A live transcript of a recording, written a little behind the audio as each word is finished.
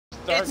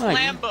It's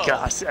Lambo.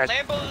 Gosh,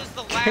 Lambo is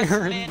the last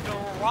man to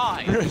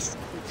arrive.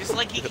 Just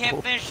like he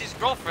can't finish his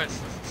girlfriend.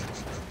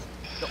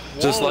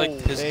 Just like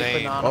his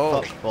name.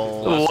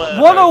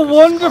 What a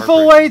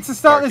wonderful way to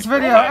start this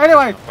video.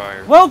 Anyway,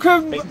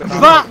 welcome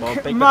back,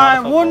 my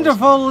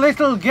wonderful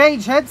little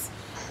gauge heads.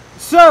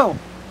 So,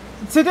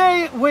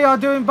 today we are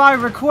doing by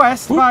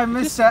request by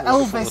Mr.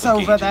 Elvis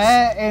over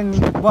there in,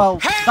 well,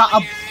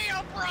 that...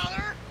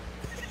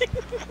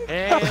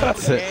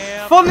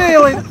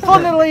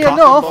 Funnily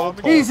enough,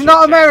 he's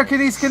not American,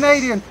 he's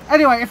Canadian.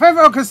 Anyway, if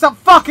everyone can stop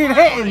fucking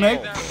hitting me.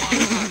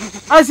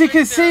 As you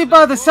can see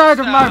by the side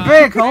of my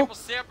vehicle...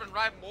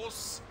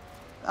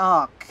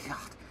 Oh, God.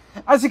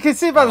 As you can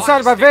see by the side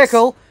of my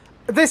vehicle,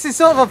 this is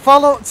sort of a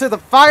follow-up to the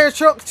fire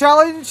truck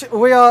challenge.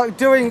 We are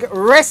doing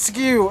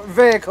rescue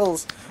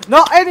vehicles.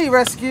 Not any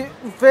rescue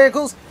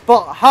vehicles,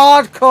 but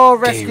hardcore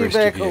rescue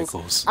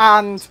vehicles.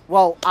 And,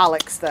 well,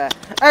 Alex there.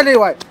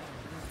 Anyway.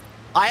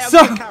 I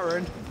am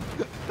Karen.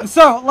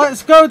 So,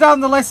 let's go down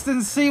the list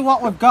and see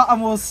what we've got,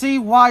 and we'll see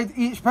why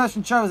each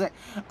person chose it.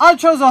 I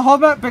chose a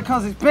Hummer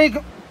because it's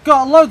big,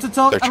 got loads of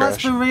torque, and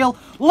let's be real,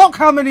 look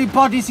how many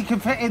bodies you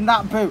can fit in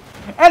that boot.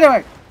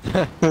 Anyway.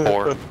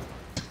 4.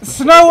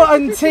 Snow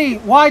and T,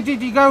 why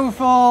did you go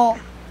for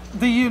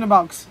the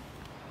Unimogs?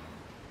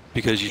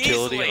 Because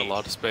utility and a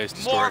lot of space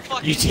to more store.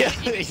 fucking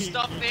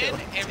stuff in,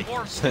 and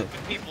more stupid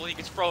people he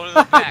gets thrown in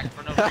the back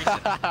for no reason.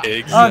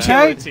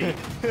 Exactly.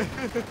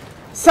 Okay.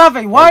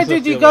 Savvy, why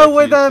did you go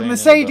with a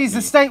Mercedes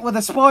estate with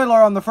a spoiler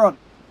on the front?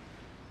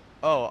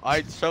 Oh,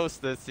 I chose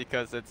this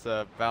because it's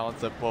a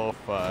balance of both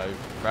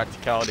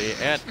practicality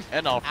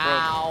and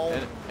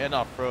off-road and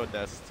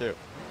off-roadness too.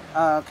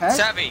 Okay.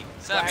 Savvy,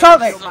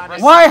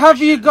 why have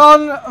you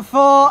gone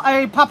for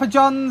a Papa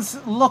John's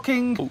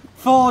looking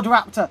Ford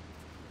Raptor?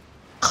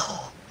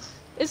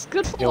 It's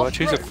good for You want to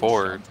choose a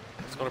Ford?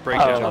 It's going to break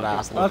down.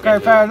 Okay,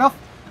 fair enough.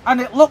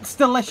 And it looks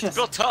delicious. It's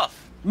real tough.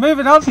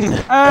 Moving on.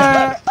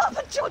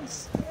 Papa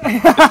John's.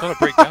 It's going to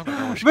break down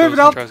when she Moving goes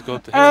on. Tries to go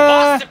up the hill.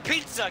 Boston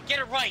Pizza, get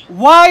it right.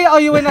 Why are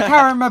you in a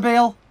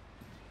Karen-mobile?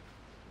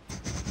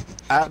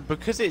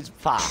 Because it's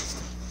fast.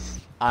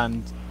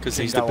 And because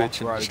he's the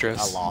bitch in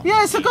distress.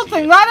 Yeah, it's a good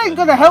thing. That ain't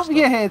going to help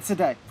you here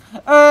today.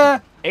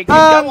 It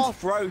can go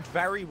off-road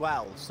very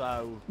well,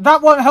 so...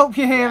 That won't help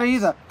you here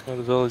either. Not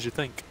as well as you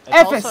think.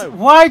 Ephes,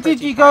 why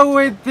did you go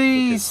with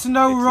the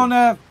Snow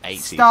Runner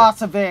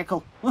starter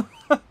vehicle?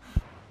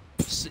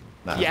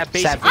 Yeah,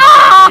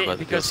 basically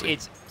because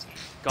it's...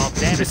 God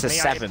damn it, it's a may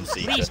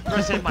 7-seater. Please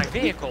present my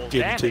vehicle,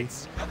 damn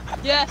it.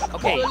 Yeah,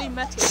 okay. fully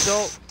metal.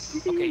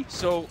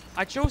 So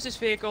I chose this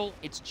vehicle,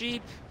 it's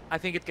cheap, I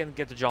think it can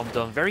get the job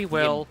done very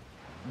well.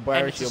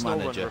 Where is your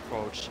manager?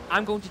 Approach.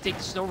 I'm going to take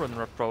the Snow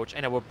Runner approach,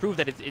 and I will prove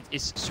that it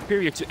is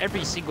superior to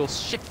every single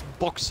shit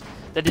box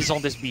that is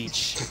on this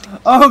beach.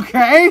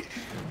 Okay,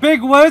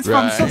 big words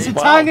from such a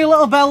tiny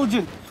little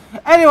Belgian.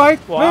 Anyway,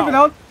 moving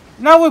on.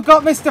 Now we've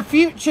got Mr.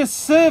 Future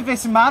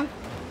Serviceman,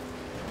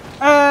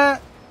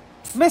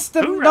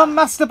 Mr.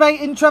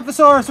 Non-Masturbating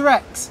Trevosaurus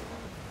Rex.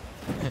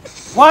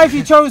 Why have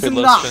you chosen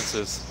that?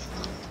 Fences.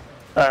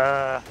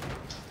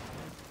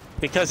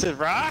 Because it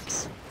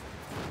rocks?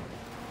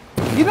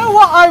 You know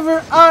what?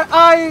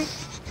 I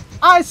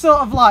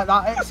sort of like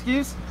that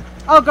excuse.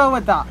 I'll go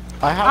with that.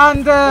 I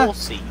have 4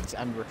 seats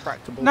and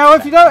retractable. Now,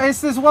 if you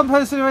notice, there's one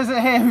person who isn't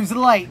here who's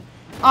late,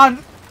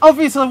 and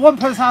obviously one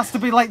person has to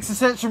be late to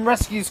search and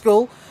rescue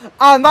school,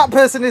 and that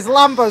person is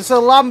Lambo.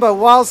 So Lambo,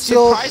 whilst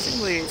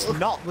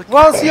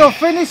you're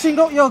finishing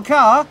up your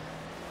car,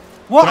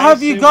 what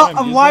have you got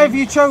and why have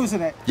you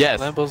chosen it? Yes.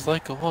 Lambo's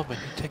like a woman.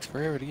 It takes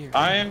forever to use.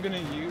 I am going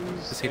to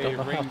use a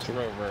Range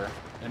Rover,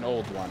 an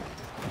old one.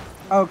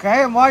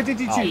 Okay, and why did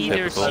you choose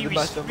either it?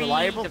 Series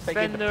 3,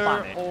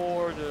 Defender,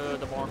 or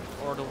the one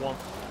for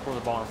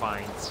the barn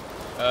finds.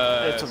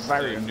 It's a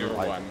very newer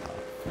one.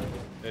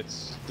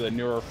 It's the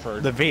newer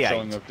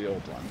showing of the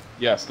old one.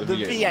 Yes, the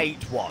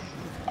V8 one.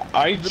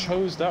 I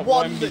chose that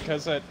one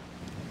because I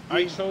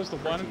chose the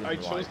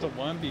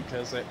one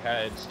because it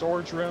had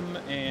storage room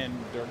and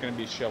they're going to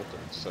be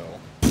sheltered. So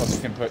plus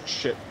you can put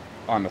shit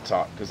on the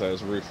top because it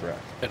has a roof rack.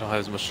 It don't have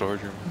as much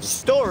storage room.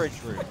 Storage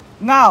room.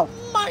 Now,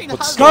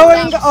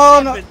 going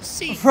on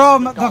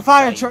from the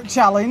fire truck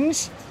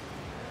challenge,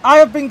 I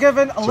have been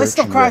given a list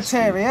of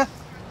criteria,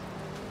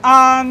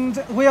 and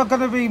we are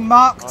going to be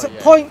marked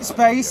points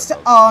based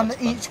on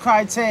each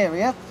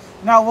criteria.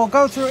 Now, we'll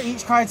go through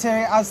each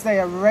criteria as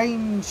they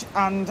arrange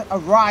and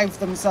arrive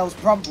themselves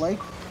promptly.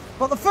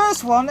 But the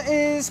first one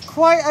is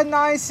quite a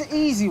nice,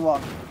 easy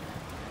one.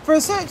 For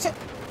a search...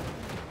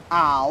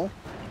 Ow.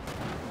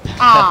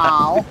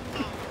 Ow.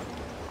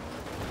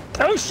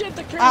 Oh shit,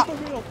 the careful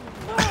wheel.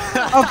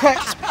 Okay.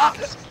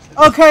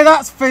 Okay,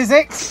 that's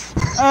physics.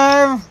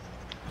 Yeah,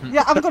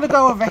 I'm gonna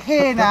go over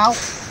here now.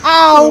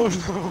 Ow!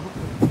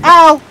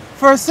 Ow!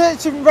 For a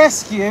search and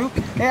rescue,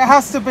 it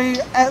has to be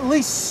at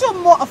least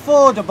somewhat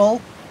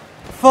affordable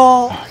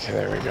for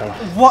there we go.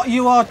 What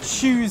you are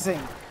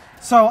choosing.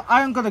 So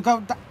I'm gonna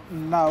go.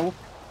 No.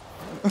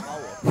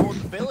 Oh,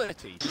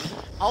 affordability.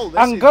 Oh,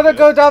 I'm gonna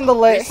go down the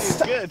list.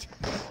 This is good.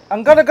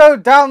 I'm going to go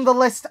down the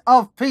list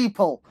of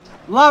people.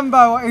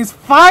 Lambo is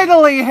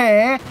finally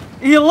here.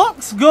 He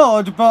looks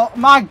good, but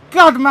my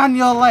God, man,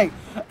 you're late.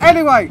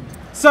 Anyway,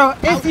 so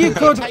if you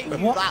could... take you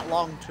that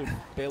long to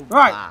build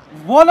right, that?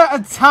 one at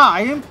a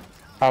time.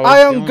 I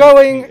am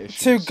going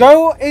to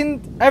go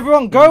in...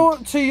 Everyone, go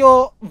to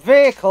your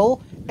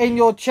vehicle in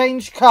your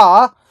changed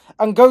car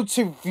and go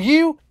to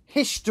view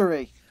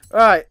history.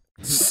 Right,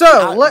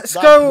 so let's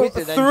go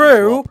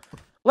through...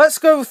 Let's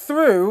go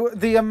through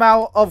the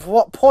amount of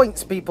what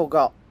points people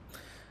got.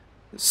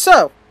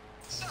 So,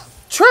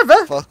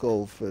 Trevor... Fuck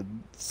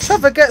orphans.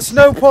 Trevor gets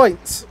no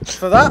points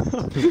for that.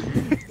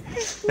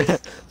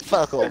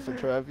 Fuck off,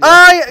 Trevor.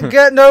 I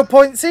get no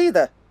points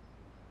either.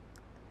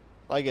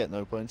 I get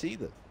no points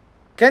either.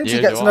 Kenji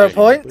gets no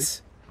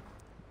points.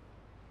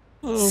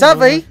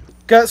 Savvy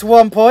gets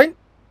 1 point.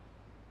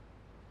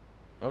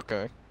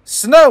 Okay.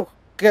 Snow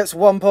gets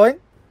 1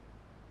 point.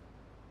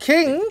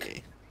 King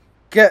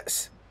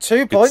gets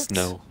 2 points.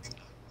 Snow.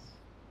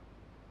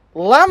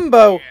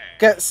 Lambo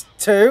gets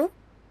 2.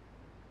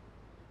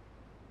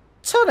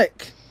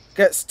 Tonic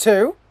gets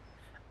 2.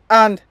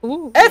 And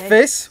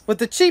Ephes, with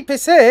the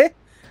cheapest here,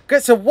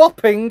 gets a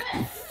whopping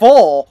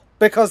 4.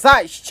 Because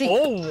that is cheap.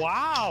 Oh,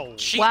 wow.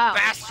 Cheap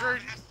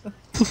bastard.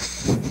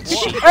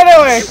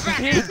 Anyway.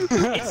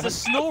 It's the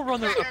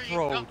SnowRunner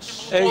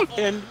approach. Hey,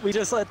 and we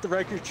just let the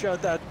record show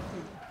that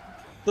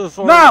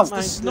before Now, the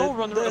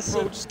SnowRunner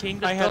approach, King,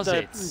 that I had does to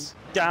it.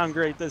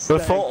 downgrade this Before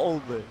thing.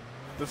 all this.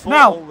 Before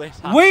Now, all this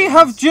we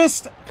have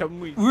just Can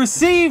we...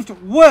 received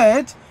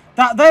word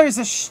that there is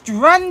a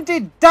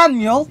stranded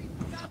Daniel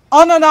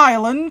on an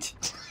island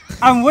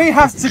and we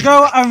have to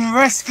go and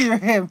rescue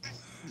him.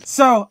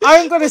 So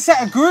I'm going to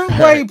set a group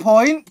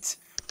waypoint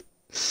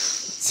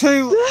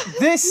to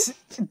this.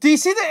 Do you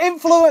see the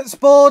influence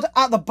board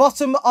at the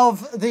bottom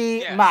of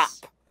the map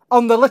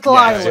on the little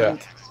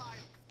island?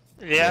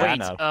 Yeah,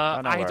 Wait,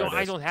 I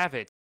I don't have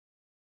it.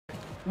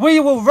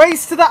 We will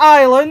race to the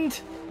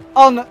island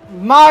on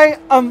my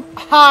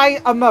high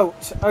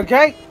emote,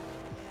 okay?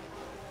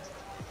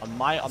 On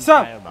my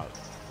So, mode.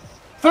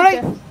 3,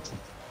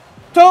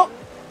 2...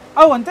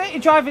 Oh, and dirty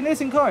driving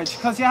is encouraged,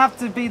 because you have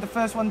to be the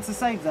first one to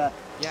save there.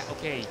 Yeah,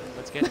 okay,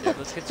 let's get to it.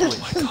 Oh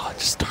my God,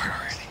 just start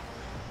already.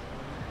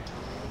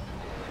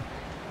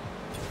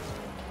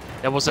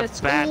 That was a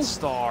bad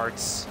start.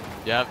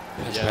 Yep.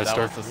 Yeah,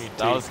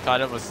 that was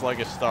kind of a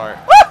sluggish start.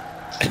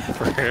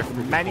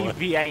 Many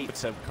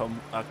V8s have come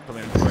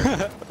in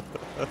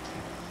through.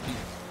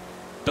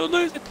 Don't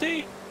lose the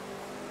team.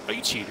 Oh,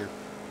 you cheater.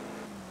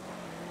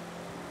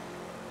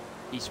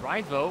 He's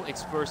right though,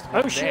 it's first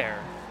one there.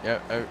 Yeah.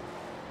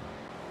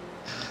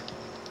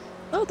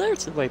 Oh,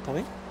 there's the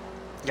waypoint.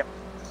 Yep.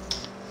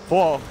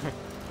 4.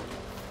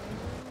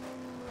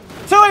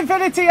 To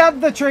infinity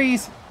and the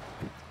trees!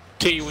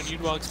 T when you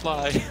dogs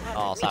fly.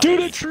 Oh, To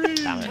the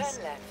trees! Damn it.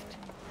 Turn left.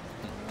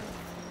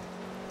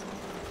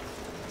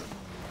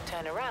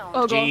 Turn around.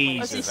 Oh god, I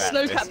Jesus, see that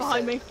snowcat is-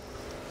 behind me.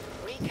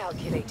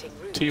 Recalculating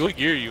route. T, what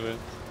gear are you in?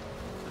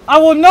 I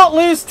will not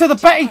lose to the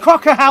Betty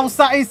Crocker house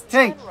that is T.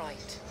 Turn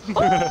right.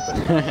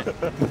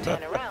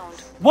 Turn around.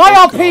 Why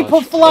are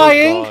people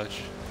flying? Oh,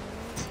 gosh.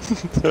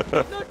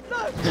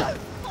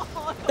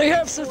 They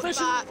have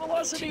sufficient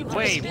velocity.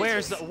 Wait,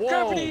 where's the whoa?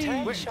 Gravity.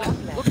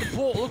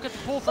 Look at the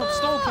pull from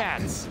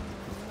Snowcats.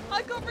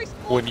 I got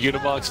respawned. When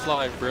Unimogs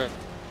fly, bro.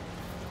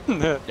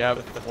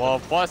 Yeah. Well,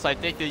 plus I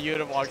think the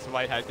Unimogs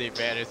might have the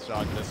advantage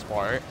on this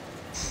part.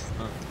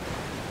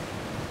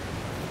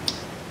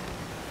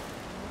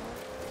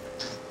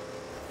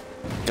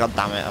 God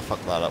damn it, I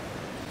fucked that up.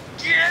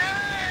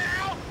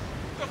 Yeah!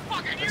 The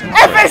fucking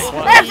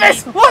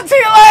Ephes! One to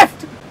your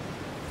left!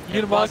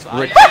 Unimogs,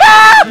 I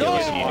no!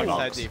 Unimogs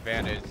had the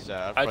advantage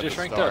I for just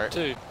the ranked start. up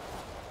too.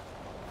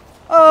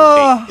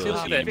 Oh. See,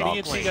 look at that. Me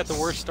and T got the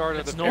worst start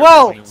of the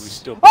Well, and we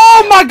still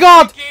oh my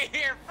God! Get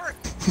here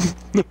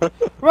first.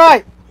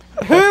 Right,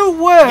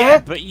 who were... Yeah,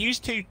 but you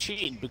two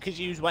cheated because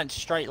you went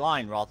straight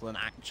line rather than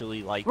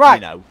actually, like, Right,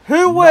 you know...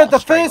 who were not the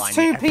straight first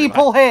lining two everywhere.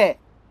 people here?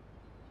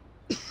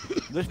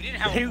 We didn't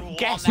have a Who rule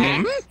guessed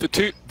on that.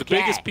 it? the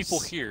biggest people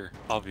here,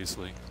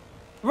 obviously.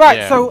 Right,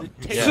 Yeah. so,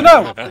 Yeah.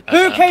 Snow,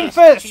 who came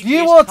first,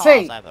 you or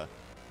T?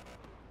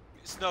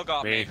 Snow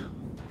got Me. me.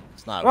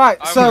 Snow. Right,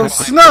 I so was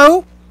behind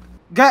Snow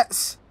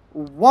gets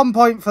 1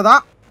 point for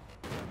that.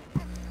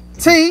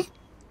 T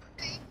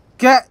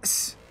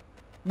gets,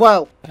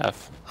 well,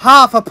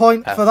 half a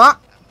point for that.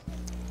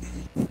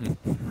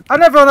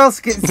 And everyone else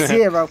gets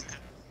 0.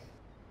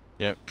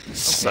 Yep.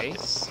 Okay.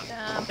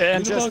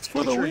 And just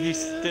for the he's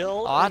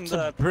still Oh, in that's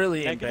the a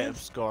brilliant bit negative.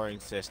 of scoring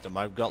system.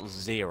 I've got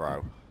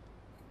 0.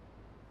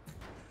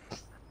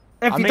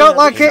 If I you mean, don't at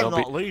like least it, I'm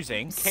not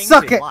losing. King's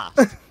suck in it.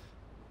 last.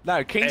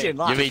 No, King's in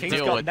last. you mean King's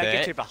deal got with it.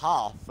 negative a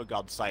half, for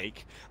God's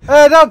sake.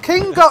 no,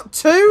 King got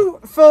 2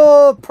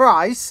 for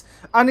price,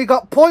 and he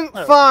got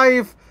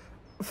 0.5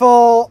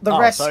 for the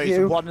So he's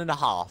rescue.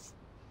 1.5.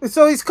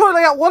 So he's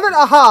currently at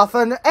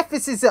 1.5, and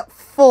Ephes is at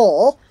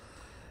 4.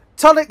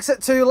 Tonic's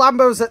at 2,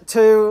 Lambo's at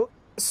 2,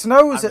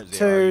 Snow's I'm at at 0,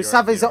 2, you're at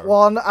Savvy's at 0.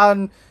 1,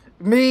 and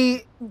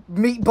me,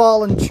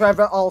 Meatball, and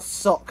Trevor all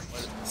suck.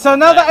 So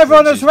now that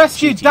everyone has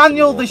rescued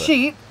Daniel the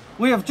sheep,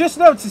 we have just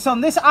noticed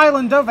on this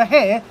island over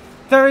here,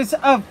 there is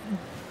a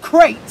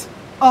crate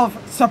of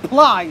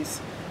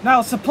supplies.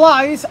 Now,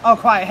 supplies are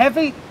quite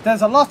heavy,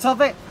 there's a lot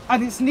of it,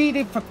 and it's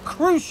needed for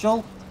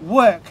crucial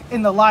work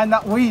in the line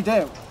that we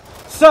do.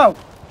 So,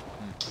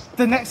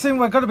 the next thing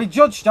we're going to be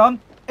judged on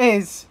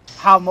is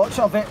how much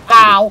of it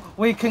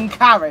we can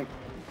carry.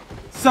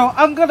 So,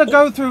 I'm going to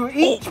go through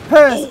each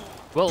person.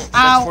 Well,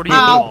 that's for the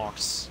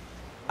box.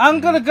 I'm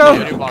going to go...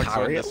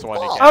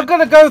 I'm going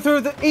to go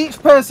through each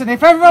person.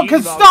 If everyone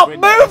can stop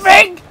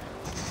moving!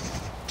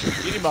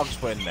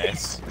 Unimogs win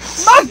this.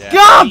 My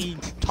God!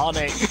 Meat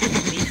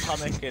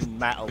tonic and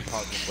metal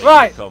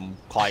probably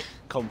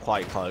come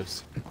quite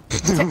close.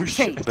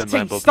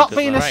 Stop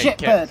being a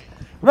shitbird.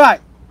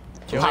 Right.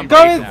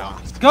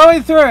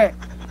 Going through it.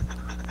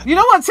 You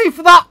know what, T,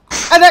 for that?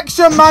 An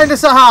extra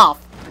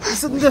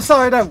 -1/2.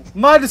 Sorry, no.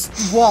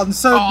 -1,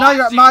 so now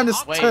you're at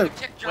 -2.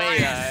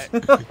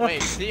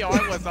 Wait,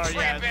 CR was already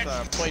at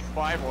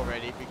 0.5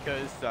 already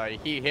because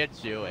he hit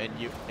you and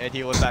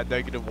he was at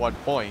 -1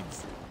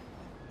 points.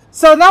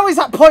 So now he's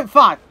at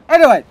 0.5.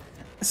 Anyway,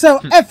 so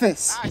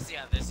Ephes. I see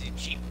how this is,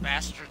 cheap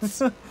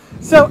bastards.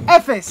 So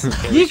Ephes,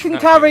 you can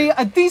carry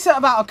a decent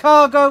amount of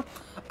cargo,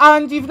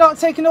 and you've not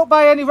taken up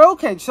by any roll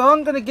cage. So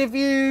I'm going to give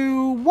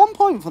you 1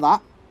 point for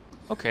that.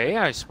 Okay,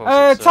 I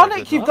suppose.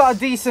 Tonic, you've got a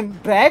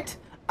decent bed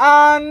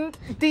and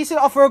decent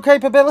off-road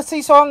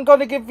capability, so I'm going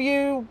to give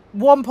you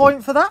 1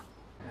 point for that.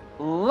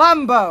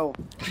 Lambo,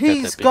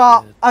 he's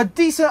got a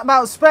decent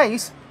amount of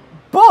space,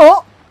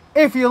 but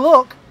if you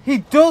look, he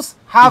does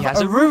have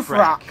a roof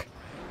rack.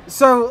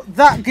 So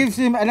that gives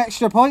him an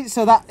extra point,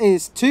 so that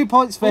is 2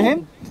 points for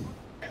him.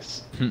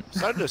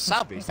 So does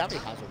Savvy. Savvy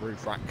has a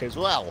roof rack as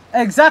well.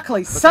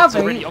 Exactly.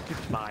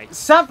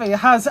 Savvy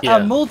has a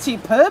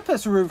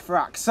multi-purpose roof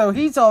rack, so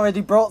he's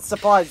already brought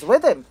supplies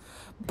with him.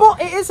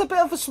 But it is a bit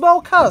of a small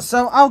car,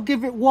 so I'll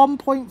give it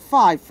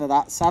 1.5 for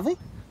that, Savvy.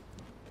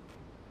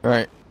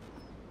 Right.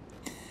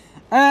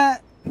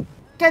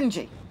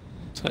 Genji.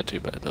 It's not too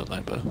bad though,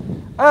 Lambo.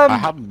 I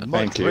have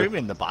much room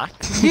in the back.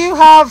 You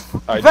have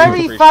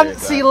very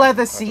fancy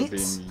leather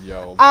seats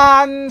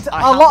and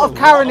a lot of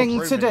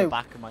carrying to do.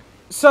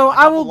 So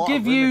I will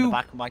give you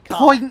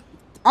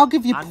I'll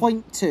give you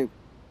 0.2.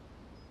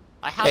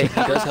 I have he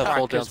does have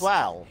fold as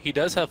well. He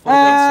does have fold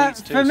down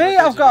seats too. For me,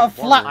 I've got a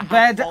flat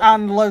bed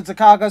and loads of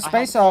cargo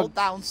space. I have fold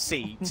down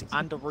seats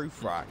and a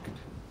roof rack.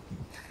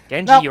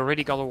 Genji, you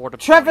already got awarded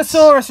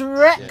Trevosaurus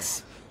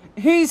Rex.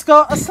 He's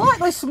got a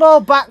slightly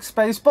small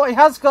backspace, but he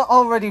has got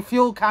already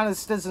fuel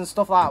canisters and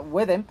stuff like that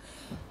with him.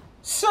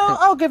 So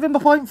I'll give him a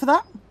point for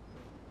that.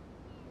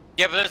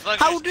 Yeah, but as long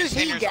as how does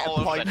he get a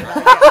point?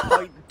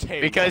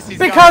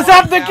 Because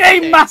I'm the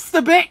game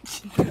master,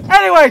 bitch.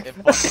 Anyway, it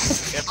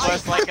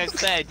was like I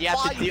said, you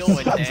have to deal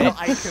with it.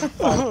 I can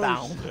fall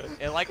down.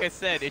 And like I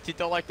said, if you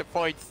don't like the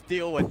points,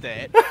 deal with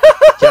it.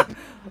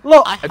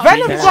 Look,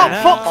 Venom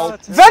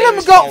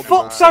got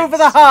fucked over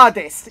the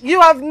hardest.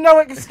 You have no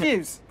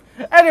excuse.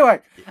 Anyway,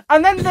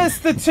 and then there's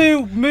the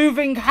two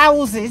moving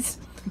houses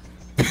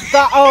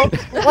that are,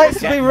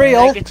 let's be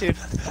real.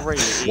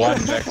 -3.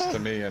 One next to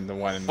me and the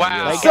one in the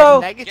Wow.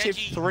 So,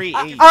 -3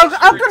 each.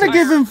 I'm going to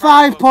give him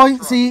 5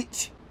 points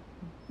each.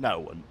 No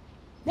one.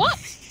 What?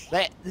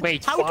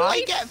 Wait, how do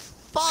I get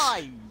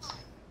 5?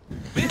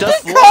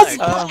 Because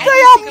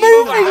they are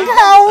moving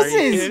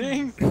houses.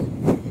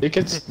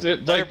 Because,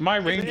 like, my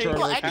Range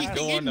Rover can't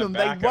go in the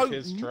back of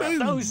his truck.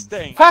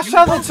 Fast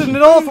travel to the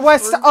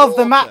northwest of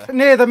the map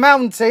near the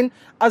mountain,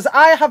 as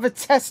I have a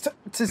test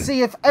to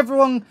see if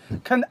everyone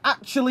can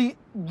actually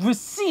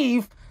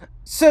receive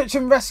search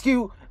and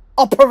rescue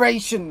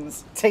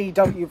operations. T,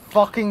 don't you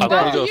fucking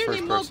dare. Go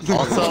first person.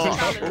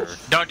 Also,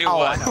 don't do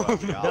what?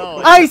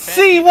 I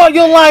see what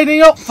you're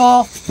lining up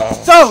for.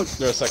 Don't.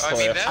 There's a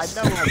cliff. I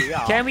know where we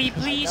are. Can we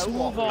please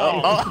move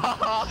on?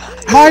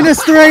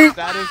 -3.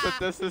 that is what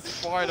this is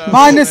for.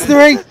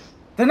 -3.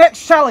 The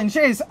next challenge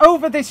is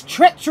over this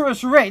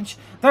treacherous ridge.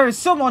 There is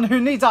someone who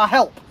needs our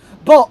help.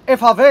 But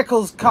if our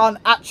vehicles can't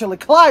actually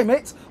climb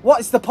it, what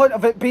is the point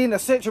of it being a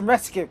search and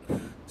rescue?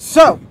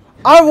 So,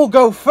 I will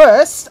go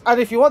first, and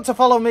if you want to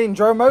follow me in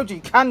drone mode, you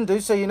can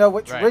do, so you know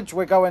which ridge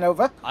we're going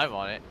over. I'm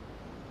on it.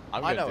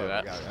 I'm gonna do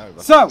that.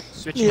 So,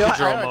 switching to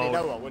drone I already mode.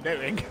 know what we're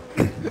doing.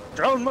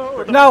 Drone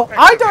mode. No,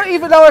 I don't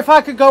even know if I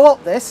could go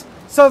up this,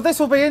 so this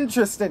will be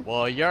interesting.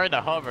 Well, you're in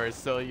the hover,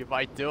 so you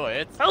might do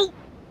it. Oh,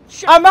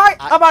 I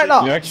might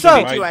not. You actually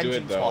So, might do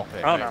it, though.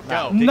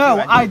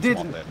 no, I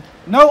didn't.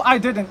 No, I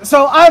didn't.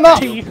 So I'm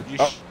up. You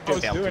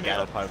should be able to get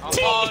up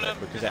over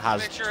because it has.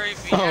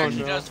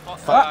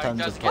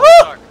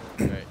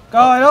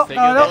 Going up.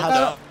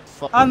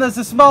 And there's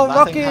a small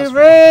rocky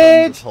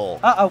ridge.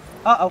 Uh-oh.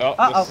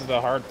 This is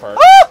the hard part.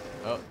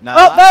 Oh,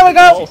 there we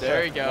go.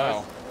 There he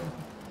goes.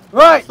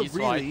 Right.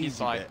 He's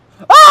fine.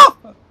 Oh!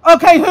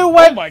 Okay, who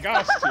went? Oh my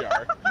gosh,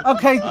 TR.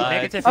 Okay.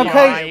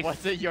 Okay. It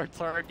wasn't your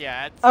turn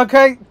yet.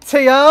 Okay,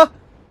 TR.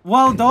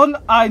 Well done.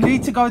 I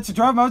need to go into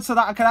drone mode so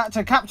that I can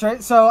actually capture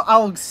it. So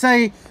I'll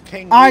say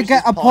I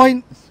get a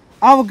point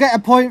I will get a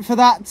point for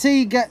that.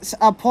 T gets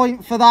a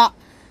point for that.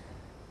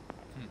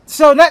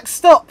 So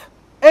next up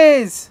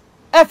is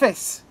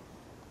Ephes.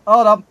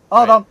 Hold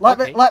on.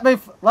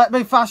 Let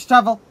me fast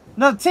travel.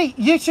 No, T,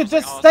 you should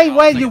just stay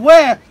where you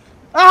were.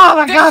 Oh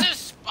my god.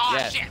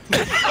 Shit.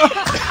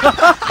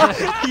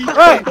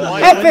 Right,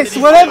 Ephes,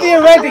 whenever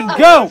you're ready,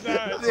 go.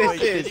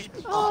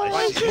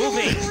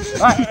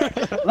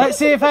 Right, let's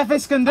see if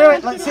Ephes can do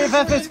it. Let's see if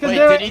Ephes can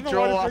do it. Did he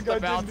throw off the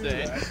mountain?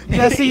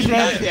 Yes, he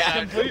did. Yeah,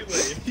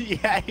 completely.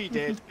 Yeah, he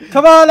did.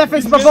 Come on,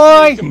 Ephes, my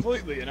boy.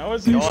 Completely, and I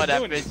was Go on,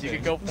 Ephes, you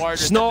can go farther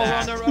Snow than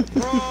that. runner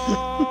approach.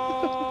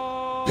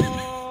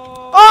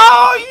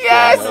 Oh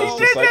yes, That was he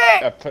just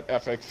did like it.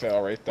 epic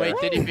fail right there.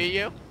 Wait, did he beat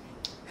you?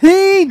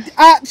 He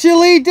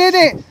actually did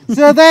it.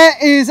 So there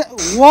is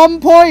 1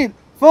 point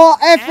for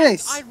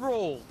Ephes. I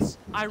rolled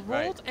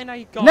and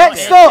I got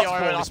Next it. up. He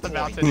went off the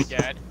mountain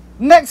again.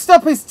 Next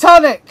up is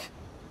Tonic.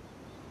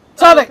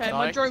 Tonic. Okay,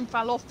 my drone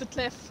fell off the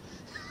cliff.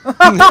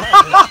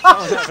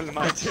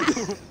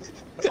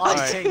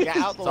 Lighting, get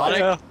out the way.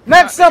 Sonic.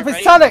 Next up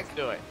is Tonic. Let's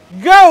do it.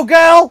 Go,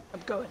 girl.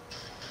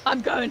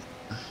 I'm going.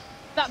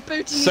 That booty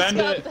needs to Send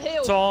go it. up the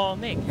hill.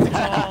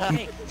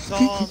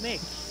 Sonic.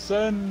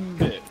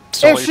 Send it.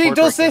 If she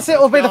does this, it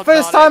will be the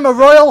first time a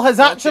royal has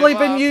actually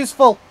been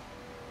useful.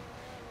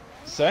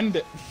 Send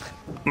it.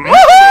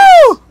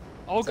 Woohoo!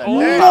 Oh,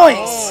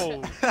 Nice.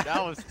 Oh,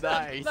 that was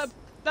nice.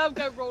 Now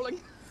go rolling.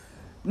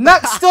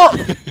 Next up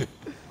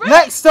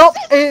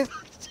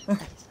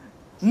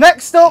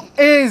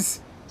is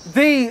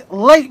the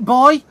late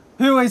boy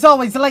who is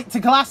always late to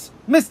class,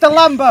 Mr.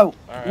 Lambo.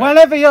 Right.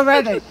 Whenever you're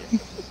ready.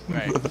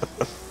 Right.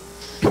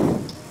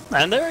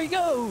 And there he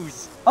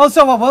goes.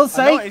 Also, I will I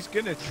say, know he's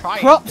gonna try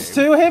props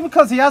to him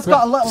because he has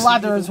got a little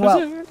ladder as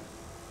well,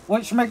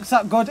 which makes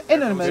that good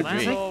in an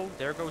emergency. Lambo,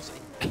 there goes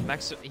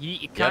Max. He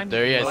Yep, can.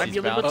 there he is. might He's be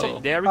a little bit.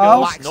 bouncing. There we Oh.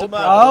 go. Maximum. No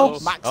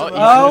problem. Maximum.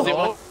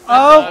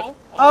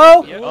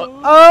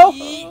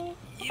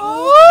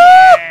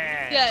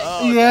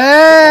 Yeah.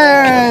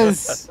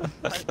 Yes!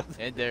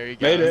 And there you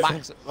go. Made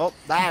it. Oh,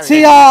 there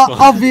he TR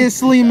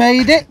obviously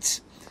made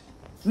it.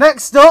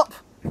 Next up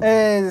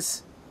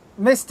is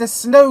Mr.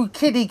 Snow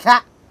Kitty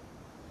Cat.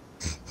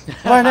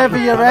 Whenever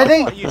you're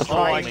ready. What are you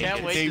Oh, I trying can't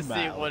to wait do, to see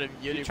Mal? what a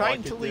You're Unibot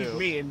trying to can leave do.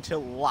 me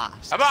until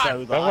last, Come on. so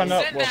that That went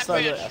up Send well, that so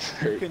bitch.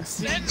 that you can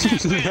see. Send that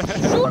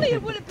bitch. Surely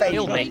it would have been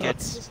He'll if make it it.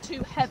 was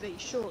too heavy,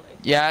 surely.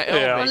 Yeah, it'll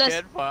Yeah. make Unless-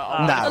 it, but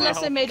No. Unless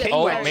they made it King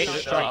Oh, very it made nice.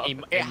 it strike.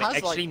 It has,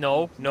 Actually, like,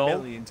 no.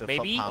 millions of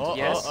Maybe. foot-pounds.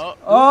 Yes. Oh,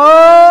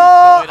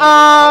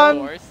 of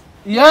course.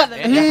 yeah, Yeah,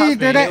 It he has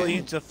did it.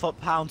 millions of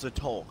foot-pounds of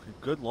torque.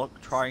 Good luck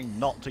trying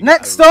not to get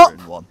Next over up.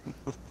 in one.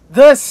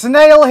 The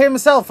snail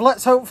himself.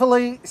 Let's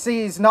hopefully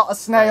see he's not a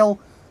snail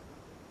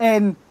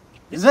in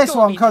This is this gonna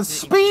one, be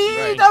because interesting.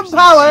 speed Right. and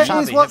power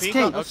Shabby, is what's have key.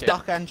 you got the Okay.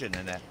 stock engine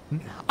in it?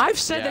 I've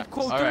said Yeah. that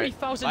quote Alright.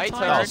 30,000 My times.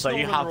 turn. Oh, so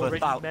you have already,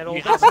 metal.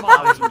 you have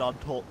 1,000 on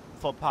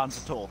foot-pounds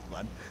of torque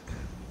then.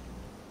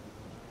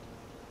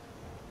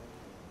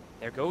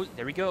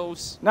 There he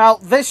goes. Now,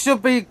 this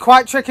should be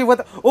quite tricky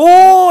with...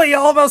 Oh, he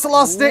almost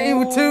lost it. He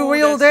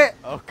two-wheeled it.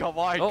 Oh, come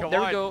on, Oh, come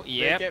there on. we go.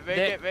 Yep. Make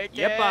it, make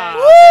Yep. it.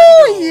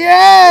 Woo,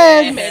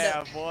 yes!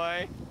 Yeah,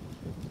 boy.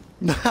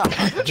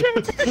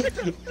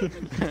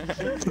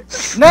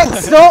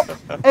 Next up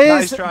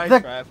is Nice try, the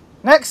Trev.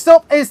 next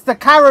up is the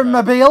Karen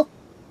Mobile.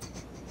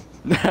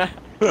 Wait,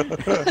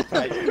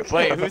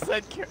 who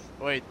said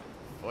wait,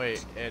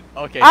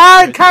 okay.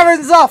 And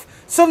Karen's off.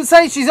 Some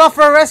say she's off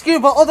for a rescue,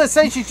 but others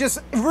say she's just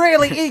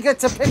really eager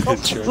to pick up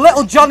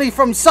little Johnny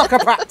from soccer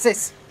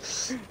practice.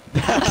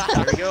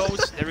 There he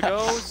goes. There he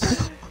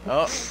goes.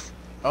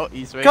 Oh,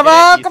 he's waiting. Come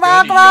on, He's come good,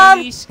 on,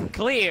 he's come on. He's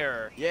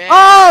clear. Yeah.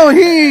 Oh,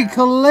 he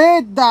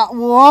cleared that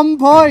 1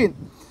 point.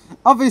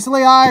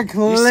 Obviously, I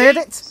cleared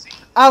it.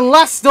 And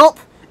last up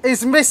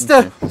is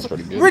Mr. That's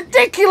pretty good.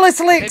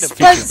 ridiculously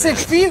expensive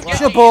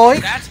Future Boy.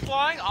 That's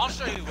flying? I'll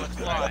show you what's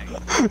flying.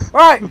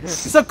 Right,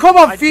 so come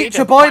on,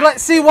 Future Boy.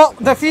 Let's see what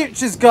the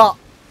future's got.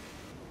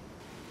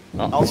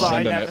 Oh, Also, I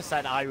sending never it.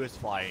 said I was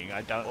flying.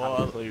 I don't have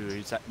Well, a clue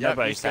who said. yep,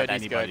 Nobody he's said good,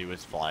 he's anybody good.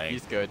 was flying.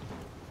 He's good.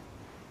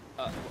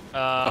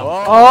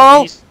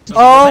 Oh, He's-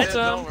 oh, momentum.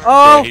 Yeah,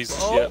 oh, he's,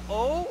 yeah. Yeah,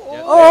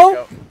 oh,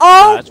 No,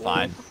 oh, that's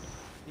fine.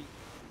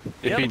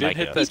 If Yep. he did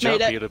hit that He's made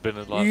jump, it. he'd have been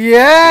in line.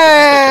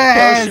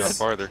 yes!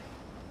 Farther.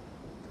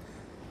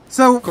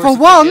 So, Of course, for the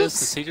thing is, once,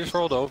 since he just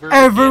rolled over,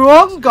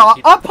 everyone got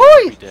a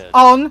point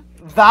on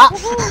that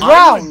I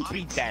round. wouldn't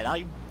be dead.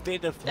 I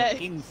did a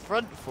fucking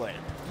front flip.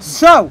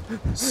 So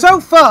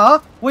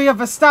far, we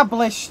have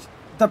established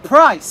the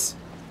price.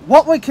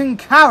 What we can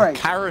carry.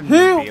 Karen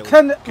Who revealed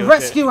can good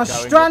rescue a at going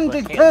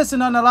stranded up the hill.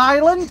 person on an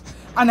island,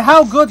 and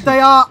how good they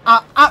are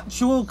at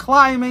actual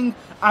climbing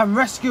and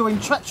rescuing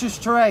treacherous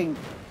terrain.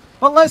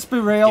 But let's be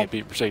real, can't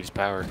beat Mercedes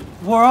power.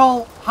 we're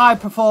all high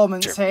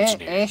performance German here,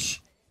 engineer.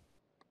 ish.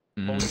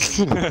 Hey,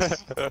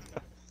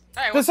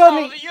 There's what's wrong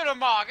only- with the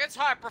Unimog? It's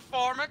high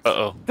performance.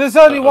 Uh-oh. There's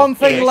only Uh-oh. one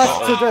thing Yeah.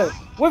 left to do.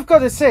 We've got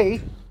to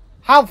see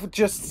how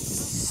just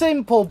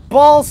simple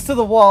balls to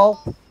the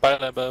wall Bye,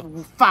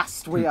 Lambo.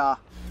 fast we are.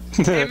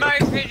 In my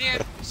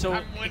opinion, So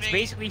I'm it's winning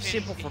basically in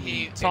simple for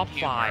me. in Top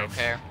humor, 5.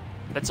 okay?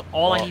 That's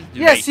all I need to do.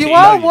 Yes, Hey, you T,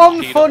 are don't one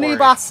T, don't funny worry.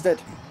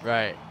 bastard.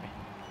 Right.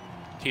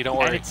 T, don't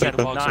And worry. it's The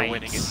dogs are nice.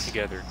 winning it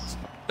together.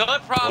 The only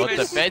problem Well,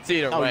 the is, fence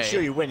either Oh, way. I'm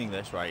sure you're winning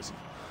this race.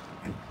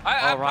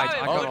 I Alright, probably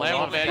I would got a win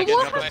lot of it it.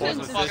 against What the happens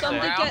fence if fuck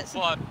somebody around, gets-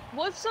 but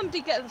What if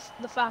somebody gets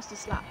the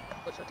fastest lap?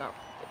 Which I doubt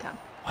they can.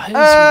 Why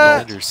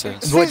Uh, is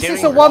Since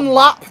it's a one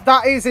lap,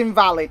 that is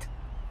invalid.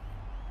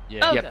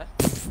 Yeah. Okay. Yep.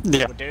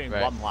 Yeah. We're doing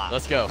Right. one lap.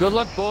 Let's go. Good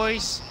luck,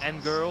 boys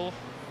and girl.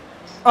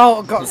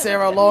 Oh, got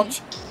zero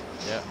launch.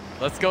 Yeah.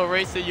 Let's go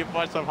racing, you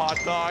bunch of hot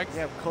dogs.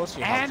 Yeah, of course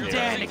you have And to.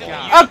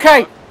 Danica.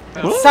 Okay,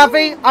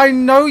 Savvy, I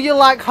know you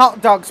like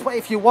hot dogs, but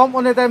if you want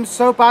one of them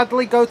so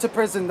badly, go to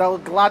prison. They'll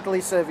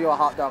gladly serve you a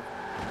hot dog.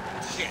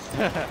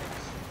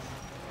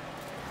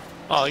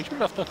 Oh, you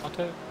turned off the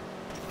content.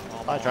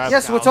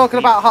 Yes, we're talking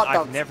about hot I've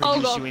dogs. never Oh,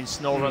 used God. you in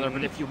SnowRunner,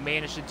 but if you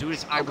manage to do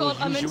this, I Oh, will God,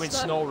 I'm use you in in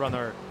snow.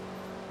 SnowRunner.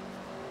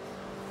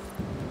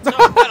 So,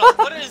 Metal,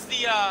 what is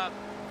the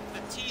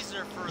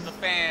teaser for the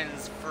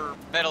fans for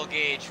Metal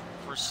Gauge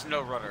for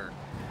SnowRunner?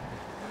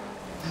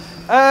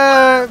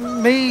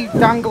 Me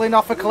dangling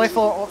off a cliff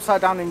or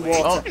upside down in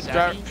water.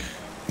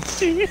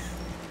 Oh,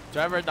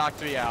 driver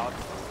knocked me out.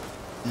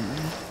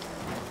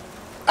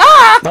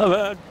 My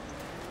bad.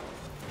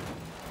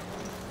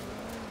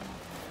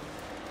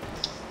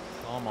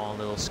 Come on,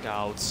 little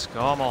scouts.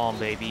 Come on,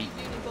 baby. You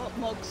got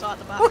mugs at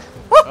the back.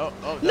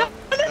 Oh, no.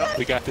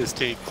 We got this,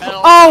 T.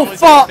 Oh,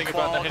 fuck! Think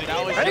about that hitting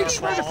That was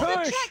the your ball.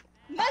 fault.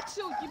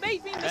 Metal, you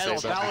made me miss Metal,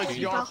 it, that was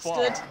you your bastard.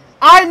 fault.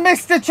 I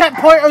missed the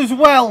checkpoint as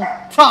well,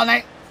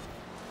 Tonic.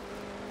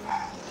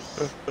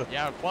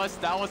 Yeah, plus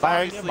that was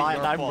Bearing in obviously mind,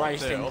 your I'm fault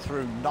racing too.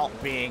 through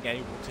not being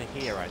able to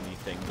hear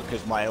anything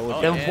because my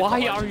audio. Then yeah, why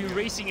come on. are you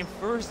racing in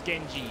first,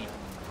 Genji?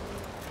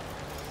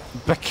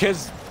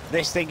 Because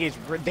this thing is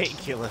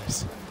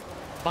ridiculous.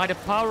 By the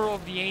power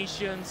of the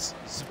ancients,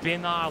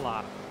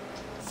 Spinala.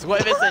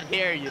 Swim isn't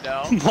here, you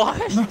know.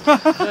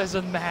 What?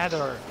 Doesn't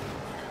matter.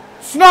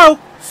 Snow!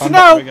 I'm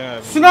not Snow! gonna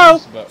have Snow!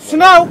 these, but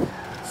Snow!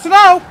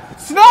 Snow!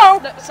 Snow!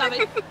 Look,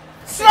 Sammy.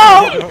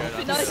 Snow!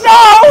 Be nice.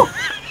 Snow!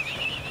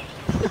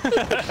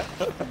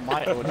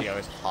 My audio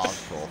is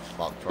hardcore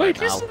fucked Wait,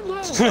 right now. this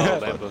is low. Oh,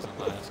 that wasn't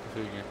last.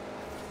 Figure.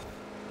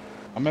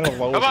 I'm in a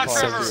lowest Come on, class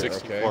Trevor. here,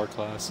 64 okay?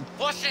 class.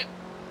 Push it!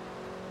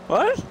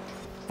 What?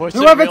 Push it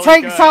Whoever really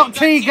takes good. out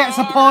T gets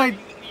a point.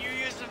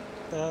 You use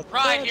some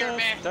pride here,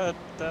 man.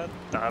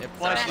 Yeah,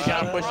 plus you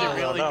gotta push it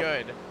really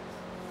good.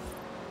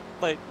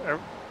 Like,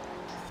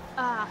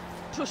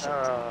 Push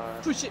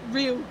it. Push it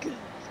real good.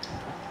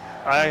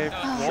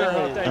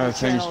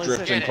 Things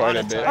drifting quite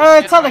a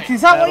bit. Tonic,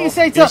 is that what you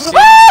say to... You see-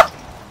 Ah!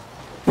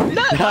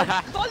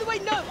 No! By the way,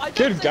 no, I don't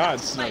Good say God, that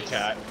to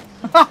Snowcat.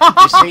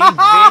 You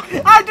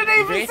see, I didn't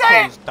even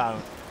say it!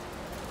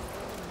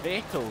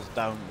 Vehicles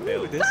don't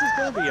build. This is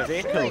gonna be a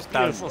Vehicles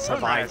don't beautiful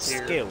provide sunrise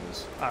here.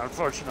 skills.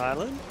 Unfortunate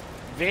Island.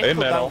 Vehicles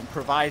Metal. don't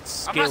provide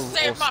skills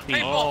save or my speed.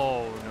 people.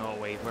 Oh,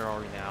 no, wait, where are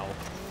we now?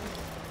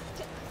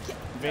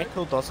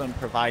 Vehicle doesn't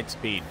provide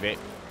speed.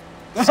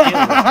 Skill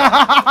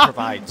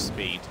provides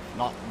speed,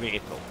 not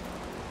vehicle.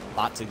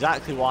 That's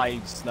exactly why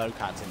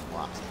Snowcat's in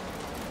last.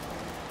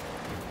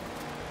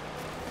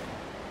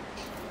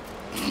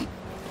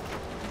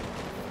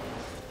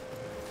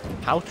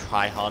 How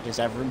tryhard is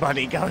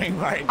everybody going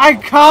right now? I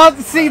can't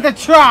see the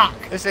track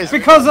This is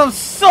because of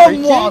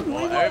someone.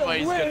 Well,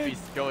 everybody's gonna be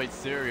going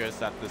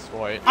serious at this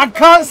point. I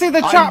can't see the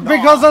track I'm not.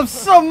 because of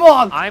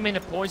someone. I'm in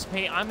a points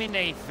pay. I'm in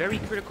a very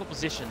critical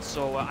position,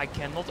 so I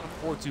cannot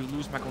afford to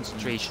lose my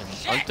concentration.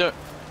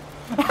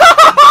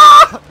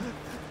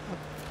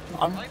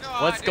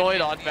 What's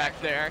going on back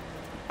there?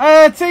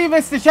 T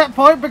missed the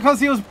checkpoint because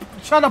he was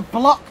trying to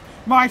block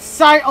my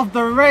sight of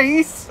the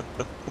race.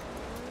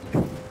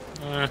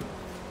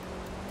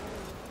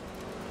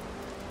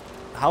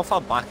 How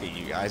far back are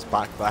you guys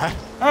back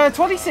there?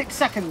 26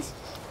 seconds.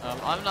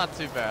 I'm not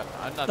too bad.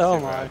 I'm not Oh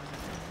too my. bad.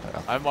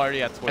 I'm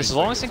already at 20. As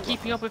long as I'm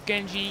keeping up with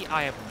Genji,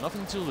 I have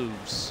nothing to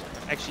lose.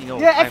 Actually, no.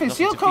 I Yeah, have Effis,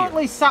 nothing you're to fear.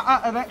 currently sat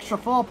at an extra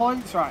 4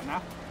 points right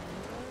now.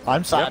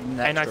 I'm sat Yep, at an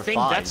and I extra think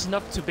 5. that's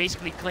enough to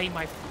basically claim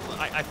my.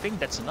 I think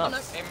that's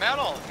enough. Hey,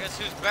 Metal, guess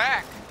who's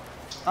back?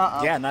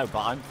 Uh-oh. Yeah, no, but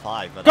I'm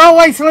 5. And Go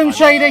away, Slim I'm,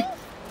 Shady.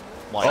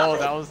 Like, Oh,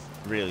 that was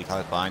really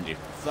close behind you.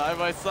 side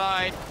by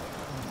side.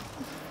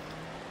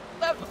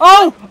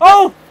 Oh,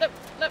 oh,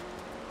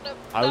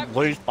 I would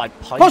lose by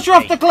point. push her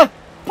off the cliff.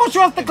 Push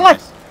her off the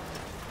cliff.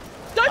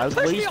 Don't I would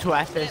push me lose off to the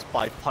FS cliff.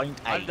 by 0.8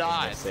 I'm in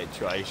dying. this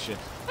situation.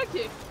 Thank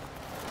you.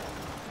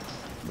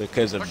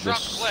 Because of Push her off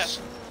the this.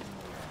 cliff.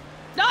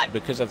 No!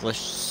 Because of the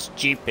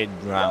stupid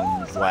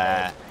round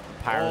where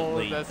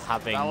apparently Oh,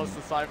 having that was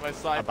the side by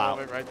side about-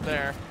 moment right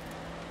there.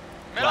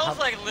 Metal's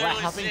like we're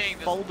literally having seeing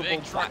this foldable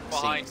big truck back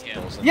behind seats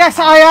him. doesn't Yes,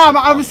 have I am. the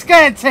I'm point.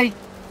 scared, T.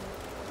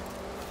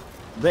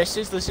 This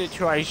is the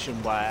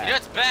situation where You know,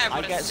 it's bad I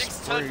when a get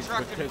 6-ton screwed truck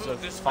can because move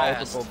of this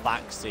foldable fast.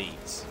 back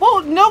seats.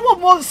 Well, no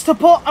one wants to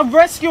put a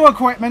rescue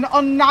equipment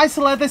on nice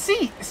leather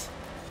seats.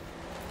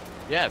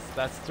 Yes,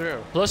 that's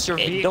true. Plus your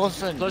It vehicle.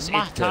 doesn't Plus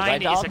matter. it They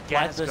kinda is a don't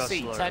gas leather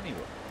seats guzzler. anyway.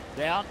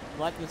 They aren't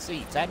leather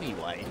seats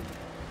anyway.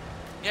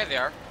 Yeah, they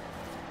are.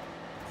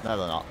 No,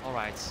 they're not.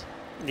 Alright.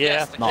 Yeah.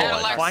 Yes, the not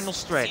Cadillac final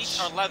stretch. seats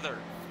are leather.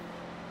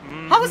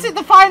 How is it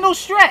the final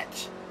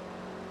stretch?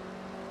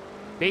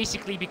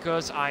 Basically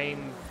because I'm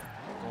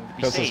going to be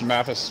Because his safe.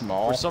 map is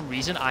small. For some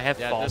reason, I have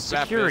Yeah, false this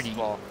map is security.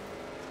 small.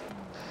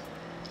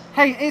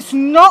 Hey, it's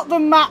not the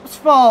map's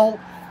fault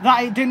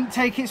that it didn't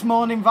take its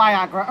morning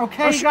Viagra.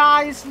 Okay,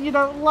 guys? You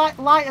know,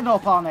 lighten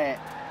up on it.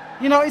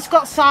 You know, it's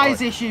got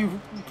size issue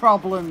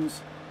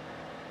problems.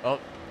 Oh,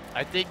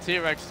 I think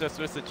T-Rex just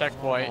missed the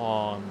checkpoint. Come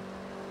on.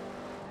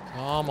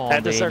 Come on,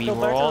 Had to baby. circle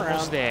We're back almost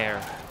around.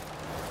 there.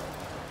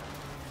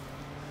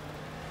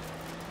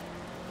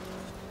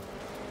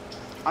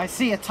 I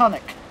see a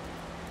tonic.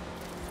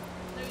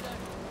 No,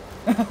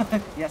 you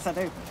don't. Yes, I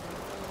do.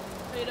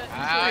 No, you don't.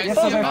 I Yes,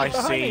 Oh, I they're do. right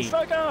behind me. see.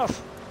 Fuck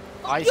off.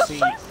 I You're see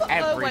so fu-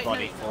 everybody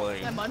wait, no.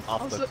 falling Never mind.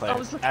 off I was the look- cliff. I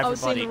was seeing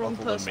Everybody the wrong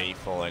other than person. me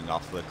falling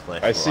off the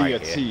cliff. I see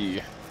right a here.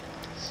 T.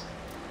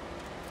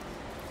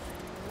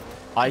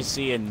 I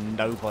see a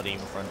nobody in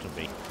front of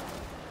me.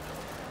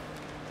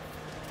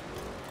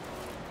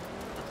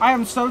 I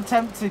am so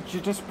tempted to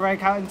just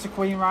break out into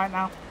Queen right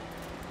now.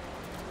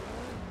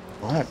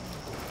 What?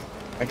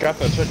 I got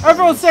that checkpoint.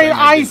 Everyone's saying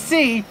I didn't-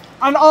 see,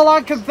 and all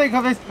I can think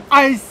of is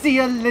I see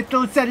a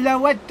little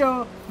silhouette.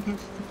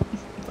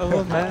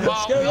 Oh man.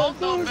 Well, we all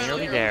know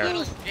Nearly Metal there.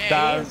 Gear's gay.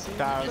 Down, Start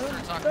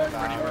down, talking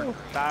about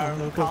it.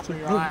 down,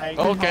 copyright.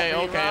 Okay,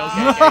 okay,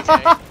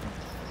 copyright.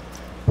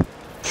 okay.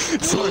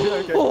 Sorry,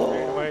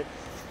 okay. Wait.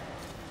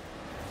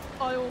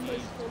 I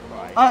almost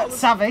fallen off.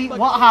 Savvy, Like,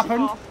 what I was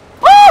happened? half.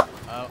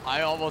 Ah!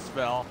 I almost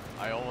fell.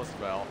 I almost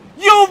fell.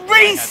 You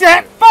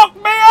reset! to. Fuck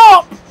me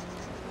up!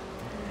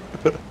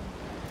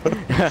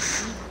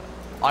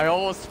 I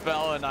almost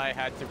fell and I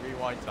had to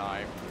rewind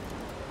time.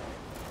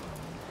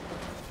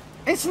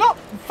 It's not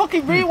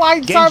fucking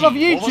rewind time of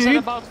Genji, what was that YouTube.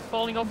 about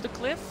falling off the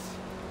cliff?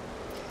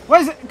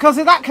 Where's it? Because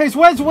in that case,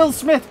 where's Will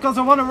Smith? Because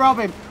I want to rob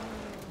him.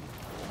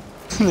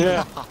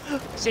 Yeah.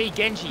 Say,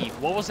 Genji,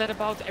 what was that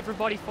about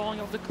everybody falling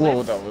off the cliff?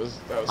 Whoa, that was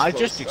I close.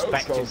 just That was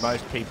expected close.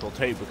 most people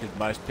to, because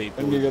most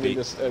people And you would really be...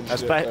 just edged it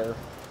Espe- there.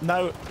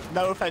 No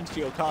offense to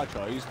your car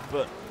choice,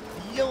 but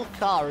your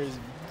car is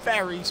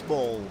very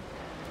small.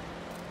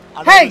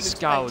 And I Hey! was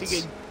expecting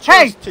it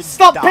Hey, just to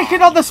stop die.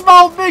 picking on the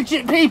small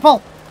midget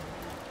people!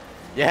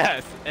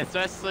 Yes,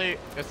 especially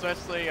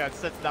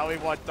since now we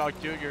want Doc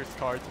Jr.'s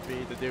car to be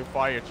the new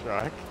fire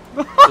truck.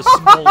 The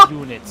small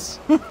units.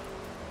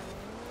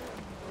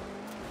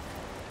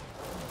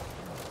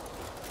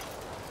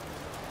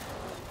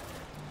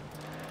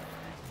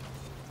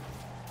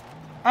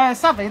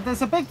 Savvy,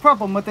 there's a big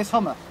problem with this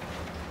Hummer.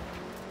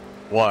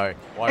 Why?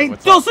 Why? It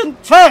What's up?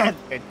 doesn't turn!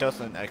 It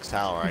doesn't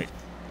accelerate.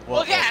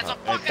 Well, yeah, it's a It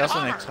fucking doesn't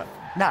Hummer.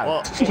 No, Well,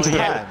 it well,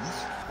 yeah.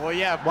 depends. Well,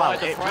 yeah, Well, but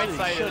the it front really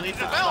side should at least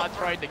it's develop. not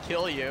trying to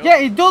kill you. Yeah,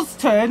 it does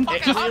turn.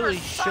 Fucking It Hummer's really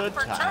suck should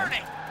for turn.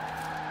 turning.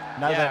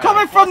 No, Yeah. they're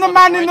Coming not. from the Also,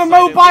 man in the front side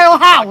at least mobile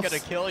it's not house. gonna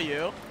kill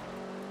you.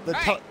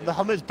 Right. The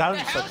Hummers don't The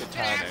suck hell's at gonna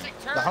turning. actually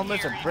turn The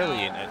Hummers here, are you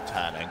brilliant know? at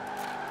turning.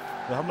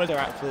 The Hummers are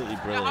absolutely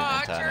brilliant I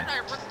at turning. turned, I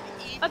ripped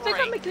the I think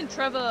I'm e-brake. making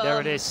Trevor. There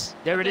it is.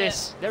 There it a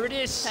is. There it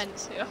is.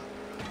 Tense here.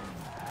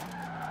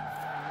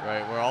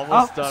 Right, we're Oh,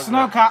 almost done.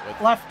 Snowcat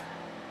with- left.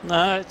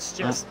 No, it's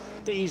just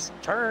these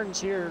turns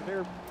here.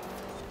 They're.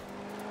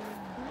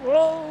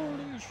 Holy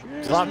shit.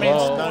 Does that mean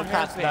Whoa.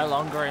 Snowcat's no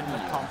longer in the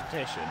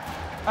competition?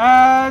 No,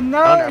 Oh,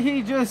 no.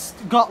 he just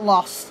got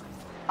lost.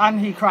 And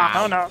he crashed.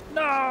 Oh no.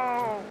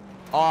 No!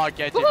 Oh,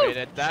 Genji made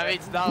it. That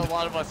means not a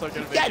lot of us are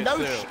gonna make Yeah, it no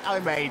too. I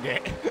made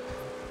it.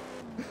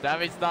 That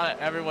means not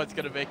everyone's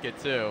gonna make it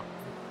too.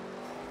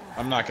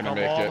 I'm not gonna Come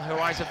make on, it.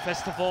 Horizon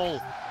Festival.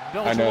 I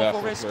Belgium know that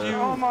for for rescue.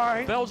 sure. Oh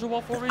my. Belgium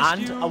for And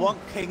rescue. I want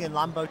King and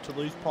Lambo to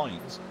lose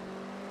points.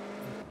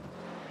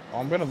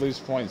 I'm gonna lose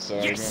points, so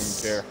Yes! I don't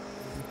even care.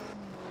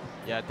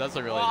 Yeah, it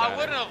doesn't really Well, I matter.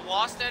 wouldn't have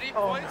lost any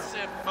points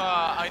if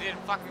I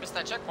didn't fucking miss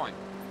that checkpoint.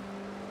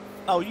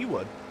 Oh, you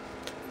would.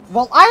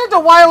 Well, I had a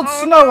wild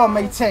snow on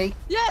me, T.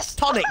 Yes!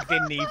 Tonic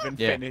didn't even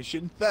Yeah. finish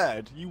in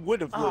third. You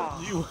would have.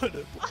 You would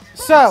have.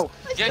 So,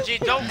 Genji,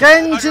 don't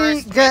Genji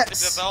underestimate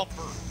gets- the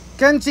developer.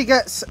 Genji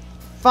gets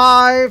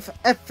 5,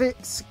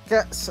 Epix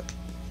gets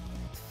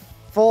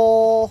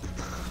 4.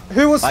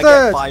 Who was I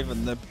third? get 5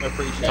 in the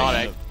appreciation.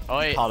 Tonic. of- Oh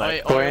wait,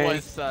 Tonic. oh, it Wait.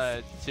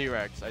 was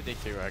T-Rex. I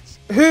think T-Rex.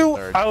 Who?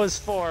 Third. I was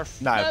fourth.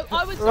 No, No,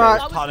 I was Right.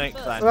 I was Tonic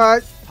first. then.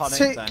 Right, Tonic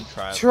T- then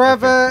Trev.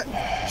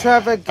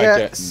 Trevor I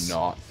gets get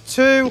not.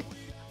 2.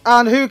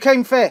 And who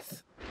came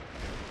 5th?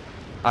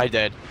 I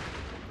did.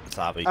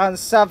 Savvy. And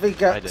Savvy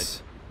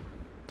gets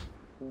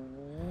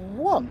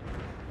 1.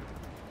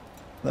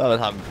 I was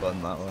having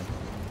fun that one.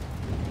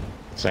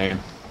 Same.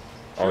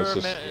 I was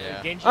just.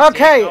 Yeah. Genji,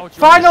 Okay, take out your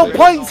final reserves.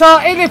 points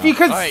are in if you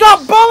can Alright.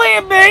 stop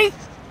bullying me!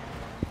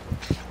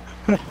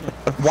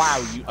 Wow,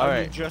 you only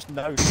Alright. just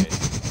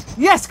noticed.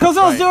 Yes, because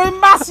I was Right. doing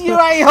mass, you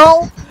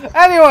a-hole!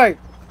 Anyway,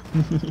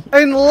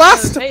 in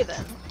last Okay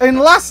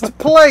then.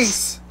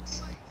 place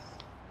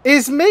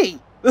is me.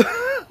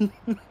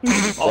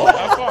 Oh,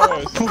 that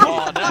was.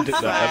 Oh, that's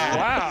sad.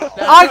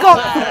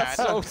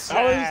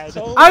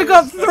 Wow. I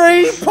got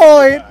 3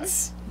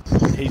 points.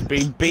 He's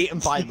been beaten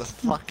by the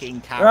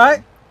fucking Karen.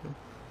 Right.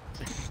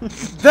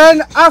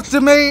 Then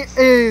after me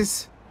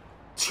is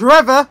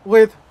Trevor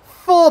with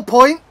 4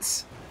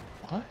 points.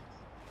 What?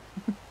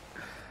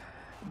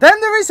 Then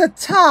there is a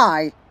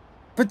tie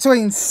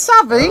between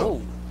Savvy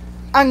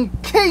and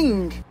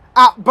King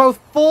at both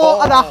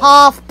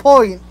 4.5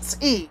 points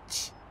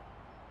each.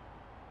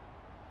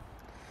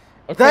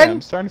 Okay, Then-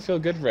 I'm starting to feel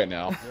good right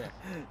now.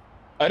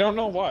 I don't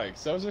know why,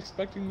 because I was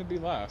expecting to be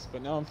last,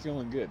 but now I'm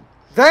feeling good.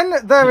 Then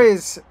there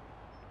is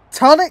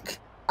Tonic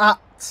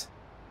at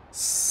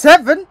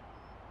 7.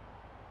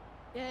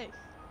 Yay.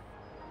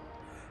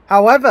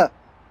 However,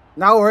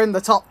 now we're in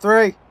the top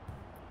 3.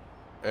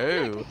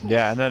 Ooh.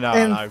 Yeah, no. In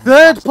no,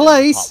 third that's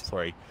place- Top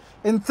 3.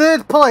 In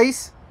third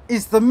place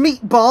is the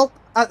Meatball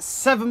at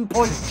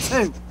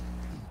 7.2.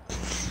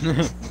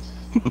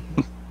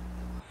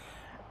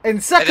 In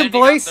second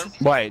place,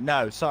 Wait,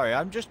 no, sorry,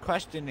 I'm just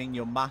questioning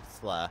your maths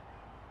there.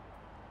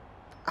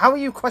 how are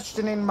you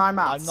questioning my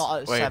maths? I'm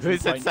not at Wait, 7.2.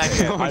 who's at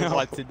second? I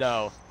want to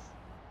know.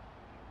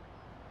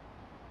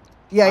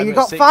 Yeah, I'm you at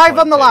got 5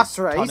 on the 6.2. last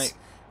race. Tonic,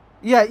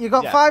 Yeah, you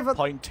got 5 on...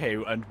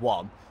 0.2 and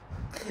 1.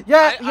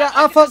 Yeah,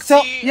 I fucked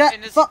up. Yeah,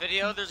 in this fuck.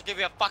 video, there's gonna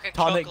be a fucking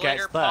Tonic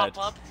calculator gets pop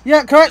third. up.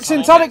 Yeah,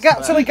 correction. Tonic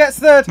actually gets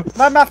 3rd.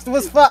 My math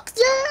was fucked.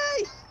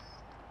 Yay!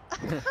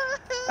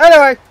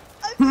 Anyway,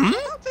 I'm so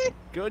happy.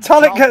 Good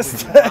Tonic job gets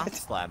with your third.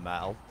 maths there,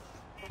 Mel.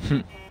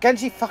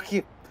 Genji, fuck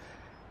you.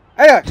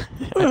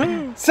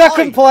 Anyway,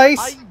 second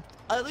place.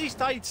 At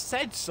least I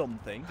said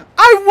something.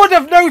 I would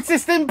have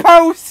noticed in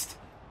post.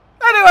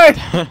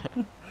 Anyway,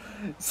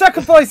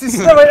 second place is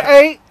still at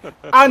 8,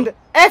 and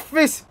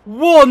Effis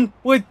won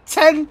with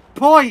 10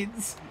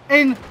 points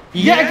in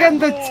yet again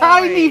the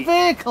tiny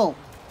vehicle.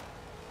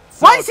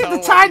 Why is it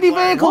the tiny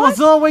vehicle that's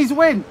always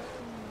win?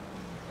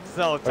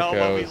 So tell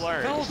what we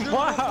learned.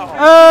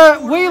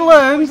 We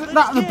learned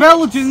that the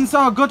Belgians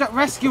are good at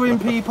rescuing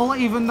people,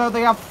 even though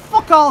they have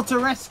fuck all to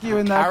rescue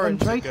in their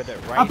Karens are country, good at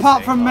apart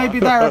racing, from maybe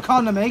their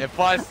economy. If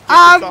us,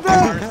 And,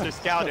 to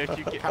scout if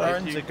you get,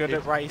 Karens are good at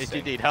if racing.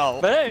 you need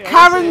help.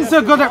 Karens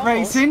are good at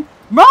racing.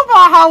 Mobile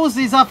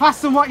houses are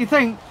faster than what you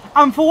think.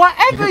 And for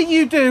whatever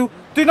you do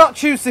not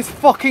choose this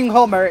fucking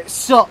Hummer. It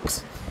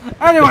sucks.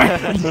 Anyway.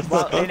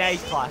 Well, in A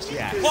class,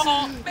 yeah.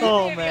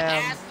 Oh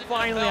man,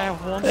 finally I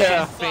have one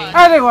thing.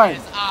 Anyway.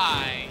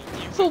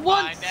 For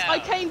once, I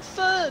came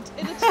 3rd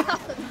in a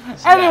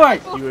challenge.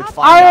 Anyway, You would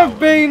find I out have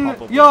been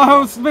probably your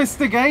host,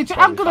 Mr. Gage.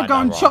 I'm probably gonna find go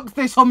out and wrong. chuck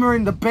this Hummer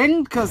in the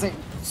bin because it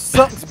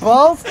sucks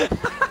balls.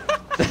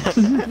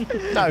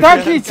 No,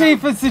 Thank you, T,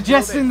 for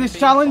suggesting this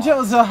challenge. It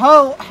was a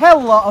hell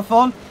lot of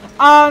fun.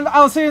 And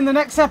I'll see you in the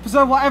next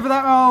episode, whatever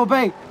that will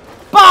be.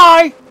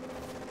 Bye!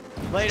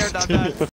 Later, Dun-Dun.